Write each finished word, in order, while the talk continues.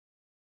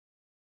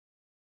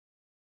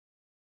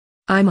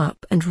I'm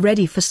up and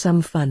ready for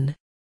some fun.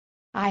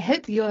 I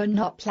hope you're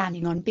not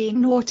planning on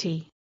being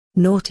naughty.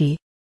 Naughty?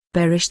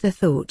 Perish the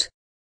thought.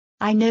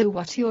 I know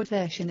what your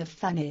version of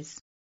fun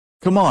is.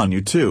 Come on, you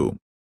two.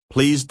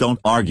 Please don't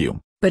argue.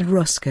 But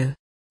Roscoe,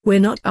 we're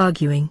not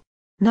arguing.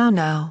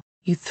 Now,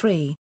 you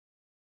three.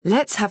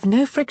 Let's have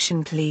no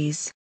friction,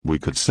 please. We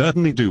could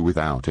certainly do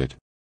without it.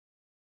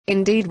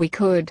 Indeed we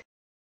could.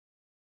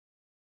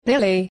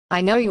 Lily,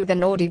 I know you're the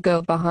naughty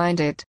girl behind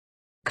it.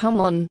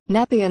 Come on,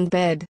 nappy in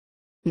bed.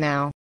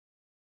 Now.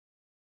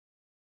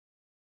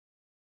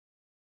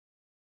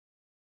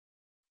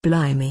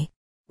 Blimey.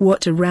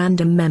 What a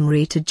random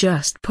memory to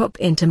just pop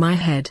into my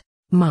head.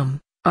 Mum,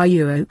 are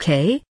you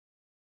okay?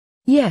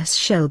 Yes,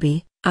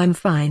 Shelby, I'm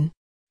fine.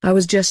 I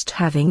was just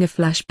having a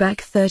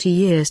flashback 30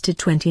 years to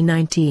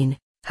 2019.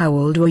 How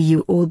old were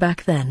you all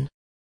back then?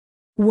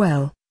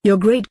 Well, your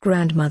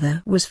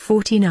great-grandmother was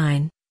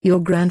 49, your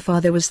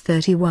grandfather was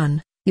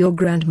 31, your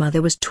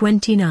grandmother was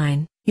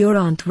 29, your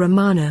Aunt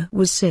Romana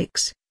was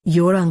 6,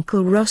 your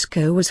Uncle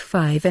Roscoe was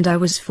 5 and I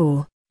was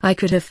 4. I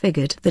could have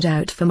figured that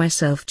out for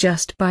myself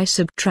just by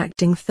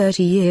subtracting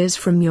 30 years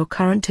from your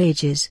current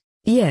ages.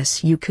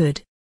 Yes, you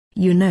could.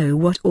 You know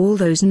what all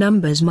those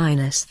numbers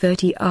minus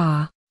 30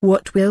 are.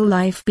 What will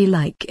life be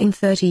like in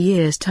 30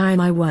 years' time,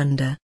 I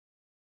wonder?